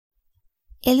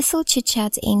Illicit Chit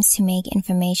Chats aims to make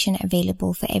information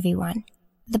available for everyone.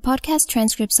 The podcast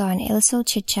transcripts are on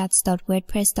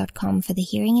illicitchitchats.wordpress.com for the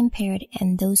hearing impaired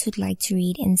and those who'd like to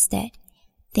read instead.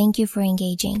 Thank you for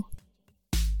engaging.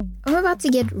 I'm about to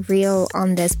get real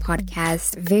on this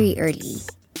podcast very early.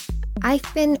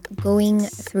 I've been going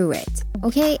through it,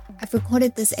 okay? I've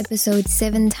recorded this episode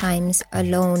 7 times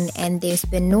alone and there's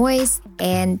been noise,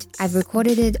 and I've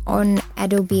recorded it on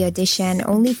Adobe Audition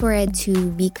only for it to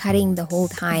be cutting the whole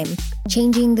time,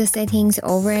 changing the settings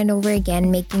over and over again,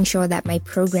 making sure that my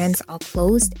programs are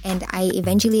closed, and I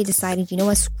eventually decided, you know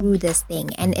what, screw this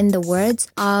thing. And in the words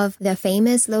of the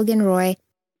famous Logan Roy,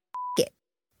 it.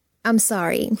 I'm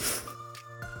sorry.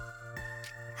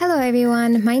 Hello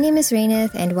everyone, my name is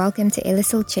Rainith and welcome to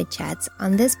Illicit Chit Chats.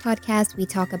 On this podcast, we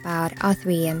talk about our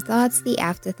 3am thoughts, the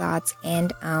afterthoughts,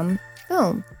 and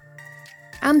film.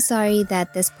 I'm sorry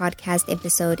that this podcast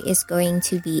episode is going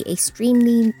to be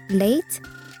extremely late,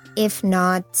 if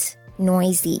not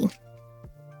noisy.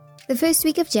 The first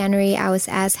week of January, I was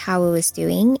asked how I was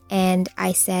doing, and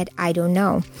I said, I don't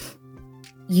know.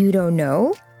 You don't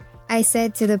know? I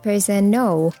said to the person,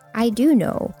 no, I do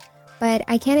know. But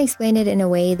I can't explain it in a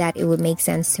way that it would make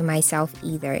sense to myself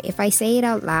either. If I say it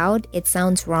out loud, it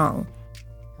sounds wrong.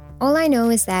 All I know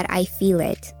is that I feel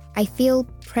it. I feel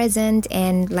present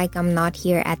and like I'm not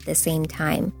here at the same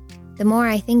time. The more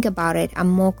I think about it, I'm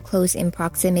more close in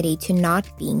proximity to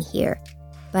not being here.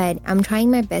 But I'm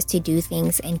trying my best to do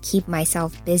things and keep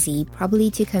myself busy, probably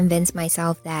to convince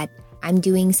myself that I'm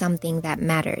doing something that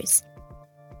matters.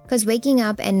 Because waking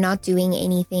up and not doing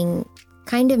anything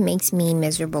kind of makes me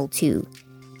miserable too.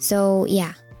 So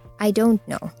yeah, I don't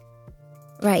know.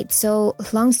 Right, so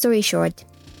long story short,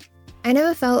 I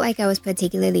never felt like I was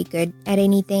particularly good at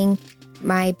anything.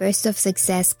 My bursts of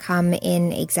success come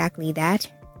in exactly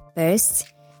that. Bursts.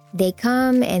 They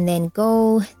come and then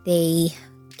go. They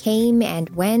came and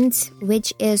went,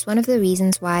 which is one of the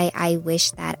reasons why I wish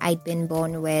that I'd been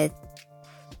born with...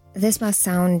 This must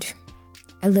sound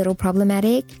a little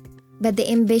problematic, but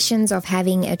the ambitions of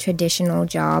having a traditional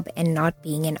job and not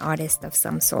being an artist of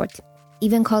some sort.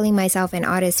 Even calling myself an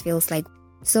artist feels like,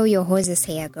 so your horse's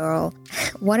hair, girl.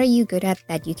 What are you good at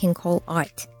that you can call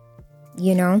art?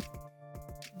 You know?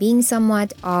 Being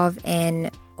somewhat of an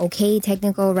okay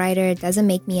technical writer doesn't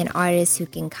make me an artist who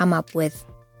can come up with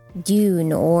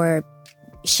Dune or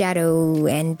Shadow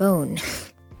and Bone.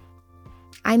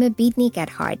 I'm a beatnik at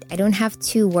heart. I don't have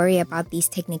to worry about these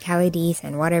technicalities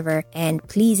and whatever and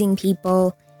pleasing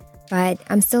people. But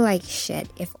I'm still like, shit,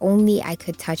 if only I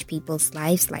could touch people's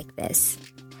lives like this.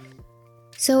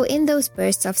 So in those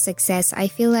bursts of success, I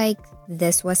feel like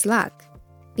this was luck.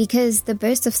 Because the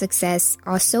bursts of success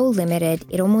are so limited,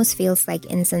 it almost feels like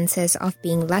instances of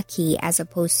being lucky as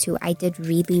opposed to I did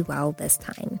really well this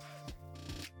time.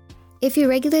 If you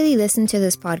regularly listen to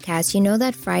this podcast, you know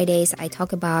that Fridays I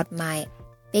talk about my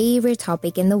favorite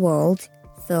topic in the world,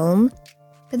 film.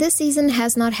 But this season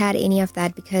has not had any of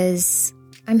that because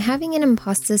I'm having an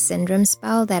imposter syndrome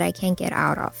spell that I can't get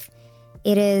out of.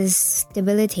 It is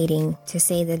debilitating, to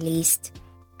say the least.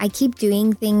 I keep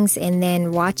doing things and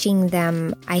then watching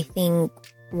them, I think,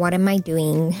 what am I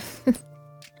doing?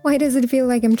 Why does it feel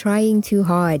like I'm trying too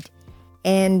hard?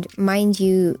 And mind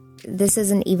you, this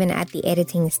isn't even at the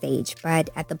editing stage, but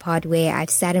at the part where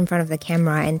I've sat in front of the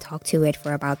camera and talked to it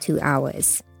for about 2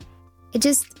 hours. It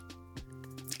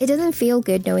doesn't feel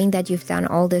good knowing that you've done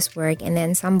all this work and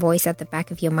then some voice at the back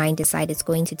of your mind decides it's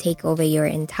going to take over your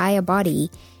entire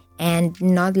body and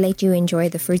not let you enjoy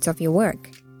the fruits of your work.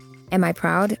 Am I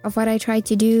proud of what I tried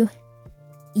to do?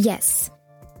 Yes.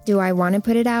 Do I want to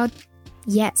put it out?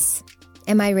 Yes.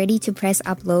 Am I ready to press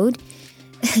upload?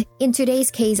 In today's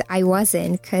case, I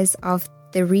wasn't because of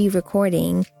the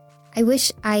re-recording. I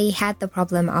wish I had the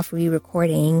problem of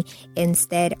re-recording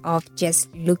instead of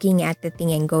just looking at the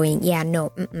thing and going, yeah,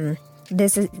 no,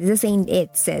 this ain't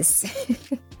it, sis.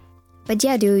 But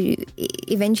yeah, dude,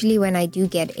 eventually when I do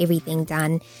get everything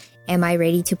done, am I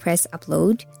ready to press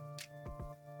upload?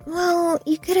 Well,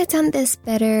 you could have done this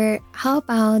better. How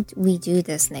about we do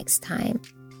this next time?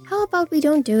 How about we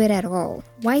don't do it at all?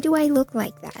 Why do I look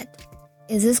like that?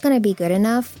 Is this gonna be good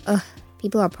enough? Ugh,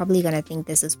 people are probably gonna think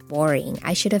this is boring.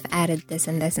 I should have added this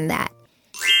and this and that.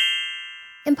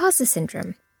 Imposter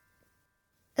syndrome.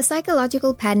 A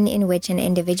psychological pattern in which an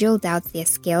individual doubts their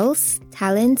skills,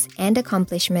 talents, and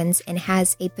accomplishments and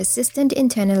has a persistent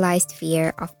internalized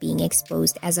fear of being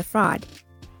exposed as a fraud.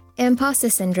 Imposter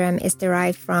syndrome is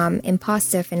derived from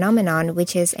imposter phenomenon,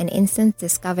 which is an instance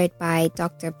discovered by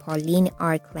Dr. Pauline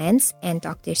R. Clance and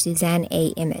Dr. Suzanne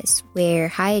A. Imes, where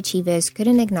high achievers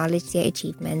couldn't acknowledge their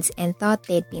achievements and thought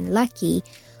they'd been lucky,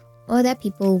 or that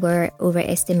people were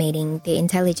overestimating their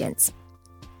intelligence.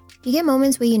 You get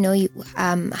moments where you know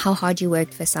how hard you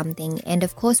worked for something, and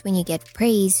of course when you get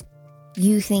praise,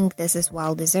 you think this is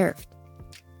well-deserved.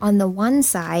 On the one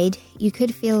side, you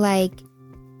could feel like,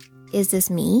 is this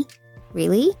me?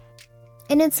 Really?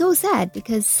 And it's so sad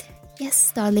because,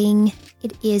 yes, darling,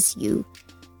 it is you.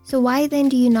 So why then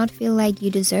do you not feel like you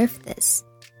deserve this?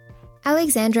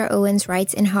 Alexandra Owens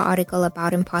writes in her article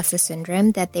about imposter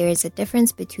syndrome that there is a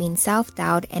difference between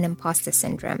self-doubt and imposter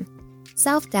syndrome.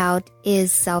 Self-doubt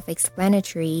is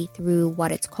self-explanatory through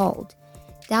what it's called,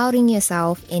 doubting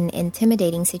yourself in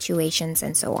intimidating situations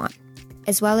and so on,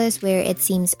 as well as where it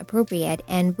seems appropriate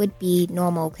and would be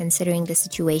normal considering the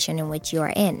situation in which you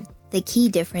are in. The key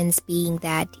difference being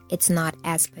that it's not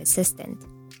as persistent.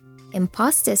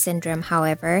 Imposter syndrome,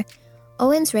 however,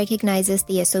 Owens recognizes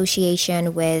the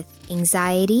association with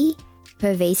anxiety,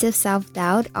 pervasive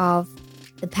self-doubt of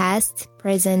the past,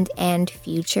 present, and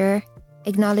future,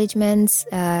 acknowledgements,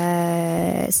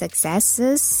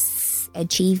 successes,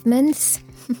 achievements,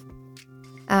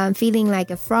 feeling like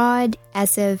a fraud,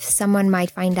 as if someone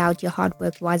might find out your hard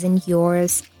work wasn't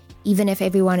yours, even if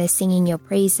everyone is singing your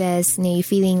praises. You're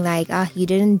feeling like, you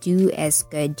didn't do as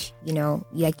good,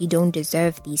 like you don't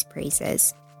deserve these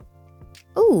praises.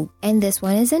 Oh, and this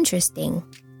one is interesting.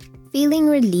 Feeling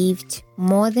relieved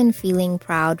more than feeling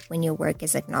proud when your work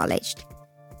is acknowledged.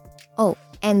 Oh,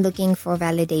 and looking for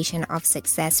validation of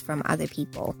success from other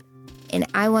people. And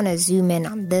I want to zoom in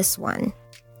on this one.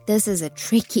 This is a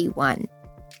tricky one.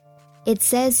 It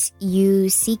says you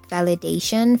seek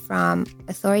validation from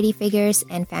authority figures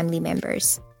and family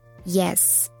members.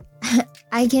 Yes,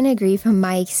 I can agree from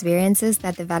my experiences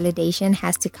that the validation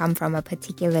has to come from a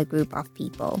particular group of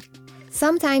people.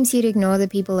 Sometimes you'd ignore the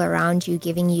people around you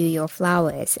giving you your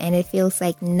flowers, and it feels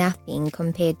like nothing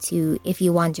compared to if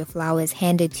you want your flowers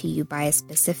handed to you by a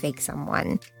specific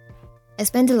someone. I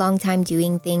spent a long time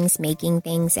doing things, making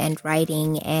things, and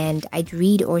writing, and I'd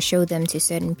read or show them to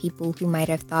certain people who might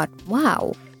have thought,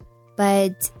 wow.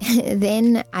 But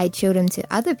then I'd show them to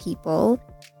other people,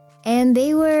 and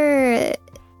they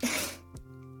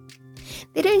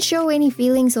didn't show any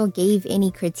feelings or gave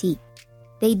any critique.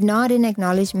 They'd nod in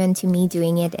acknowledgement to me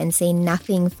doing it and say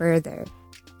nothing further.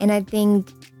 And I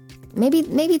think maybe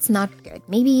it's not good.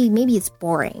 Maybe it's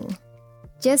boring.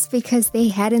 Just because they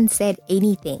hadn't said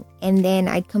anything. And then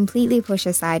I'd completely push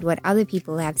aside what other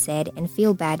people have said and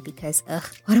feel bad because,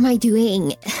 what am I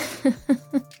doing?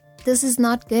 This is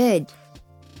not good.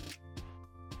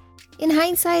 In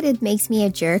hindsight, it makes me a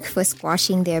jerk for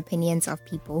squashing the opinions of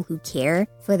people who care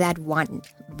for that one.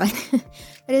 But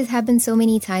it happened so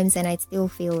many times and I still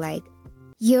feel like,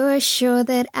 you're sure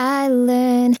that I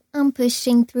learn. I'm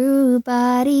pushing through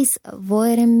bodies,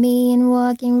 avoiding me and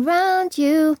walking around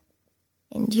you.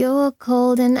 And you're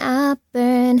cold and I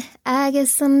burn. I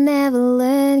guess I'll never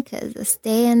learn, 'cause I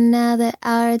stay another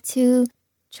hour or two,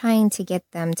 trying to get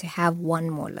them to have one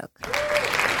more look.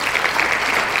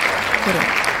 Kidding.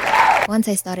 Once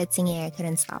I started singing, I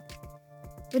couldn't stop.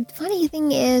 But the funny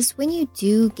thing is, when you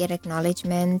do get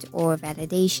acknowledgement or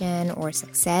validation or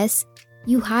success,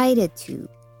 you hide it too.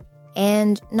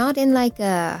 And not in like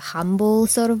a humble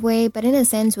sort of way, but in a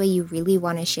sense where you really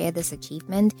want to share this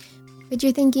achievement. But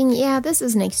you're thinking, yeah, this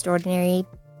isn't extraordinary.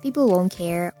 People won't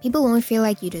care. People won't feel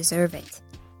like you deserve it.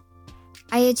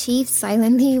 I achieved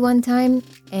silently one time,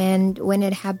 and when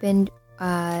it happened,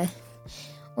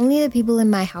 only the people in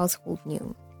my household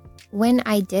knew. When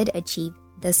I did achieve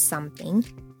this something,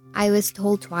 I was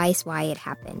told twice why it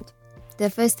happened. The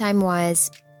first time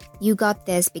was, you got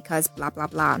this because blah, blah,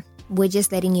 blah. We're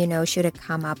just letting you know should have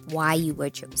come up why you were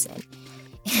chosen.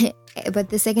 But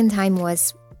the second time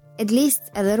was at least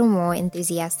a little more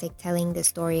enthusiastic, telling the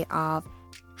story of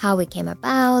how it came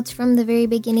about from the very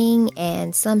beginning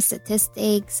and some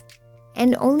statistics.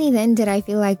 And only then did I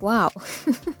feel like, wow,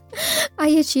 I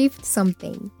achieved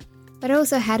something. But I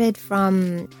also had it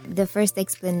from the first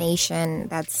explanation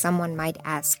that someone might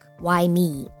ask, why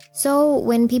me? So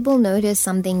when people notice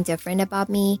something different about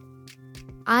me,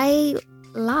 I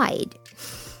lied.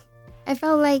 I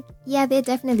felt like, yeah, they're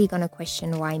definitely gonna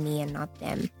question why me and not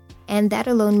them. And that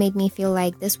alone made me feel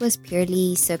like this was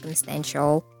purely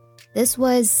circumstantial. This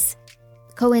was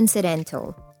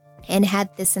coincidental. And had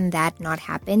this and that not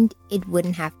happened, it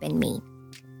wouldn't have been me.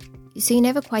 So you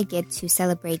never quite get to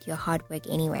celebrate your hard work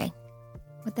anyway.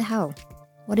 What the hell?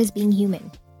 What is being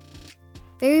human?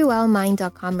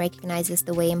 Verywellmind.com recognizes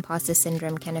the way imposter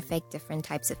syndrome can affect different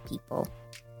types of people.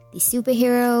 The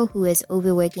superhero who is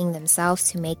overworking themselves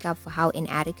to make up for how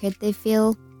inadequate they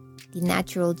feel. The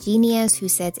natural genius who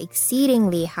sets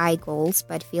exceedingly high goals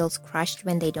but feels crushed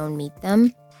when they don't meet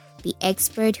them. the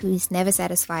expert who's never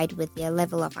satisfied with their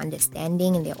level of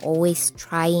understanding and they're always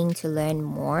trying to learn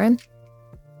more.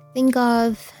 Think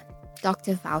of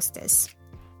Dr. Faustus,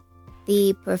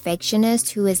 the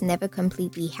perfectionist who is never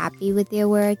completely happy with their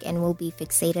work and will be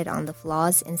fixated on the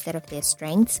flaws instead of their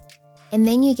strengths. And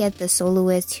then you get the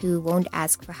soloist who won't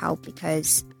ask for help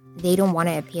because they don't want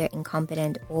to appear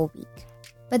incompetent or weak.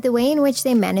 But the way in which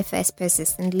they manifest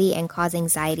persistently and cause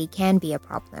anxiety can be a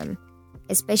problem,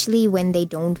 especially when they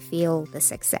don't feel the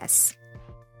success.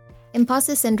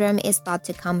 Imposter syndrome is thought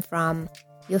to come from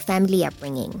your family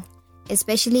upbringing,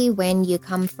 especially when you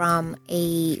come from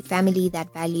a family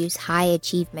that values high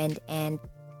achievement and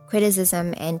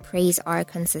criticism and praise are a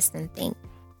consistent thing.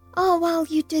 Oh, well,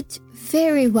 you did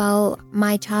very well,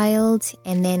 my child,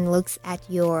 and then looks at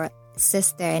your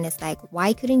sister and is like,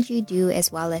 why couldn't you do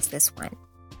as well as this one?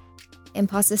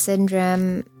 Imposter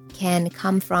syndrome can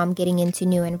come from getting into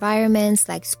new environments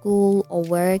like school or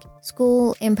work.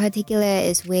 School in particular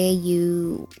is where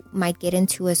you might get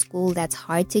into a school that's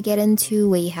hard to get into,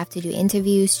 where you have to do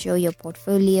interviews, show your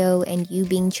portfolio, and you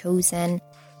being chosen.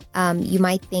 You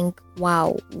might think,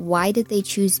 wow, why did they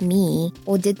choose me?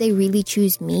 Or did they really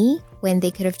choose me when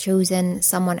they could have chosen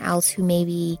someone else who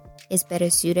maybe is better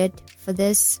suited for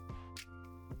this?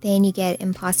 Then you get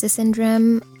imposter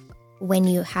syndrome when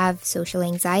you have social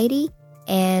anxiety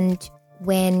and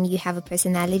when you have a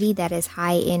personality that is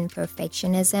high in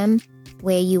perfectionism,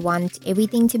 where you want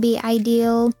everything to be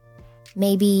ideal.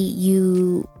 Maybe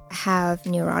you have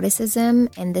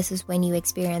neuroticism, and this is when you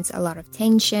experience a lot of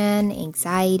tension,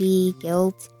 anxiety,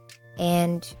 guilt,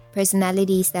 and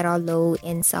personalities that are low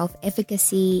in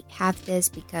self-efficacy have this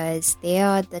because they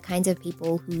are the kinds of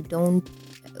people who don't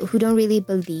really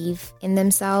believe in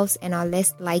themselves and are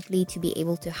less likely to be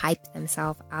able to hype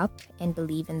themselves up and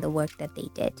believe in the work that they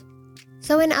did.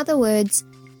 So in other words,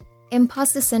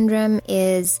 imposter syndrome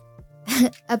is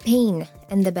a pain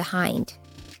in the behind,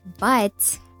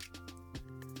 but,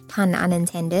 pun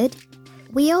unintended,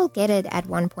 we all get it at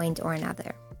one point or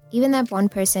another. Even that one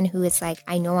person who is like,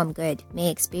 I know I'm good, may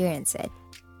experience it.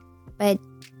 But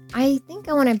I think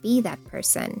I want to be that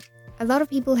person. A lot of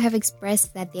people have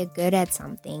expressed that they're good at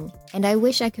something, and I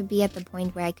wish I could be at the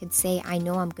point where I could say, I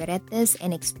know I'm good at this,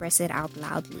 and express it out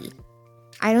loudly.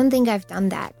 I don't think I've done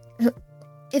that.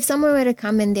 If someone were to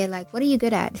come and they're like, what are you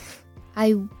good at?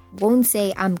 I won't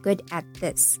say I'm good at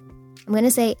this. I'm going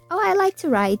to say, oh, I like to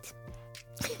write.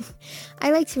 I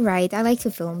like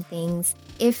to film things.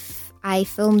 If I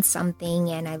filmed something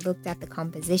and I looked at the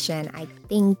composition, I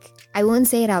think, I won't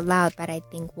say it out loud, but I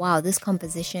think, wow, this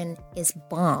composition is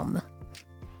bomb.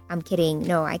 I'm kidding.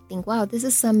 No, I think, wow, this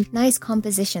is some nice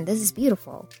composition. This is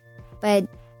beautiful. But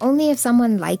only if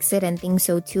someone likes it and thinks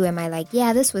so too am I like,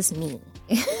 yeah, this was me.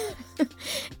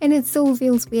 And it so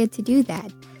feels weird to do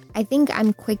that. I think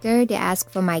I'm quicker to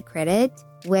ask for my credit,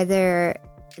 whether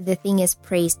the thing is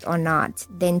praised or not,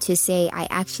 than to say I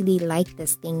actually like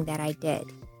this thing that I did.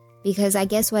 Because I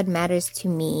guess what matters to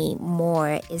me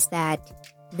more is that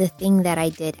the thing that I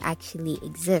did actually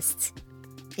exists.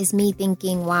 Is me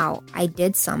thinking, wow, I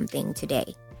did something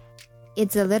today.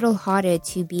 It's a little harder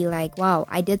to be like, wow,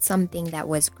 I did something that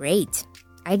was great.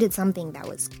 I did something that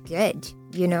was good,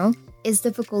 you know? It's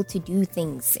difficult to do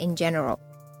things in general.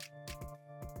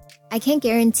 I can't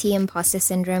guarantee imposter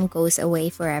syndrome goes away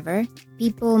forever.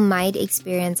 People might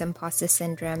experience imposter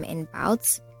syndrome in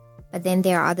bouts, but then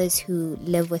there are others who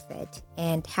live with it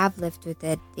and have lived with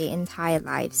it their entire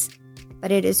lives.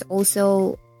 But it is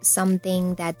also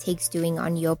something that takes doing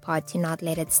on your part to not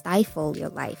let it stifle your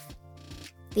life.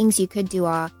 Things you could do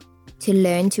are to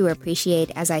learn to appreciate,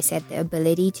 as I said, the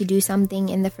ability to do something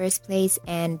in the first place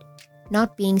and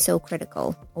not being so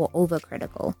critical or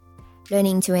overcritical.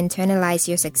 Learning to internalize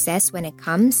your success when it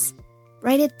comes.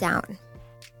 Write it down.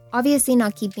 Obviously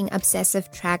not keeping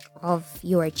obsessive track of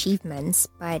your achievements,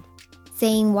 but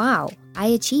saying, wow, I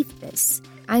achieved this.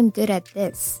 I'm good at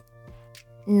this.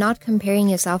 Not comparing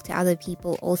yourself to other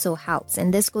people also helps.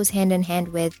 And this goes hand in hand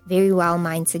with very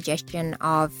well-mined suggestion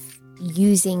of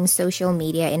using social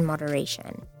media in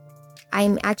moderation.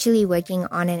 I'm actually working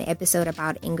on an episode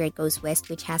about Ingrid Goes West,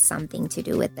 which has something to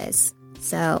do with this.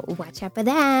 So watch out for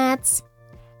that.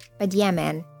 But yeah,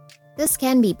 man, this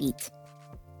can be beat.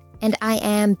 And I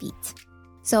am beat.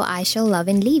 So I shall love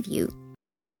and leave you.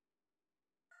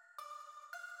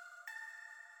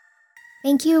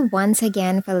 Thank you once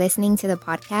again for listening to the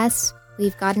podcast.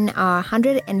 We've gotten our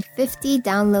 150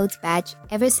 downloads batch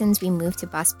ever since we moved to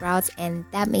Buzzsprouts, and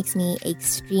that makes me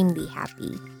extremely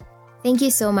happy. Thank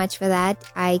you so much for that.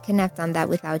 I couldn't have done that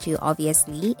without you,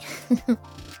 obviously. So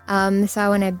I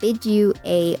want to bid you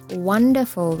a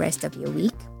wonderful rest of your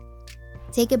week.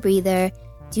 Take a breather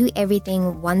Do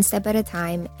everything one step at a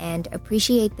time and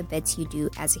appreciate the bits you do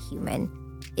as a human.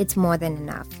 It's more than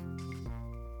enough.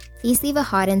 Please leave a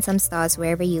heart and some stars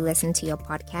wherever you listen to your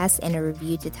podcast and a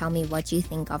review to tell me what you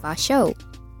think of our show.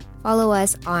 Follow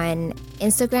us on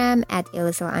Instagram at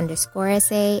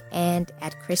 @illicil_SA and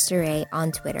at Krista Ray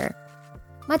on Twitter.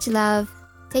 Much love.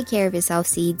 Take care of yourself,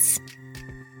 seeds.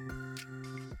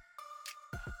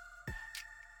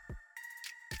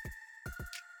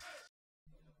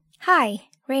 Hi,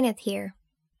 Raineth here.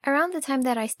 Around the time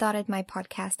that I started my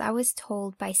podcast, I was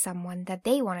told by someone that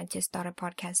they wanted to start a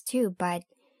podcast too, but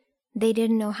they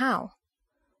didn't know how.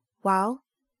 Well,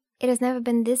 it has never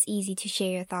been this easy to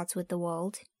share your thoughts with the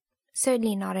world.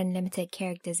 Certainly not in limited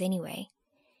characters anyway.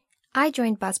 I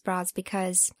joined Buzzsprouts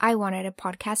because I wanted a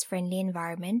podcast-friendly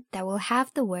environment that will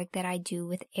have the work that I do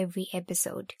with every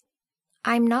episode.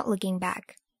 I'm not looking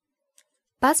back.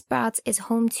 Buzzsprouts is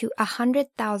home to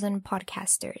 100,000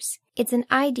 podcasters. It's an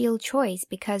ideal choice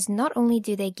because not only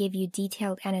do they give you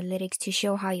detailed analytics to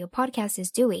show how your podcast is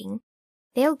doing,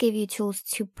 they'll give you tools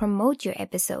to promote your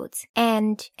episodes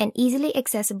and an easily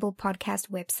accessible podcast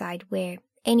website where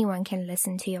anyone can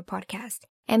listen to your podcast.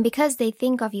 And because they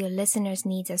think of your listeners'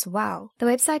 needs as well, the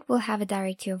website will have a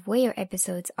directory of where your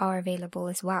episodes are available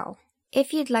as well.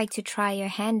 If you'd like to try your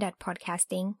hand at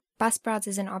podcasting, Buzzsprouts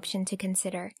is an option to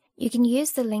consider. You can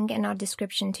use the link in our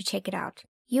description to check it out.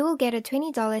 You will get a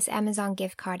 $20 Amazon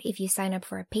gift card if you sign up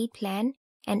for a paid plan,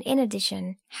 and in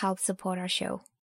addition, help support our show.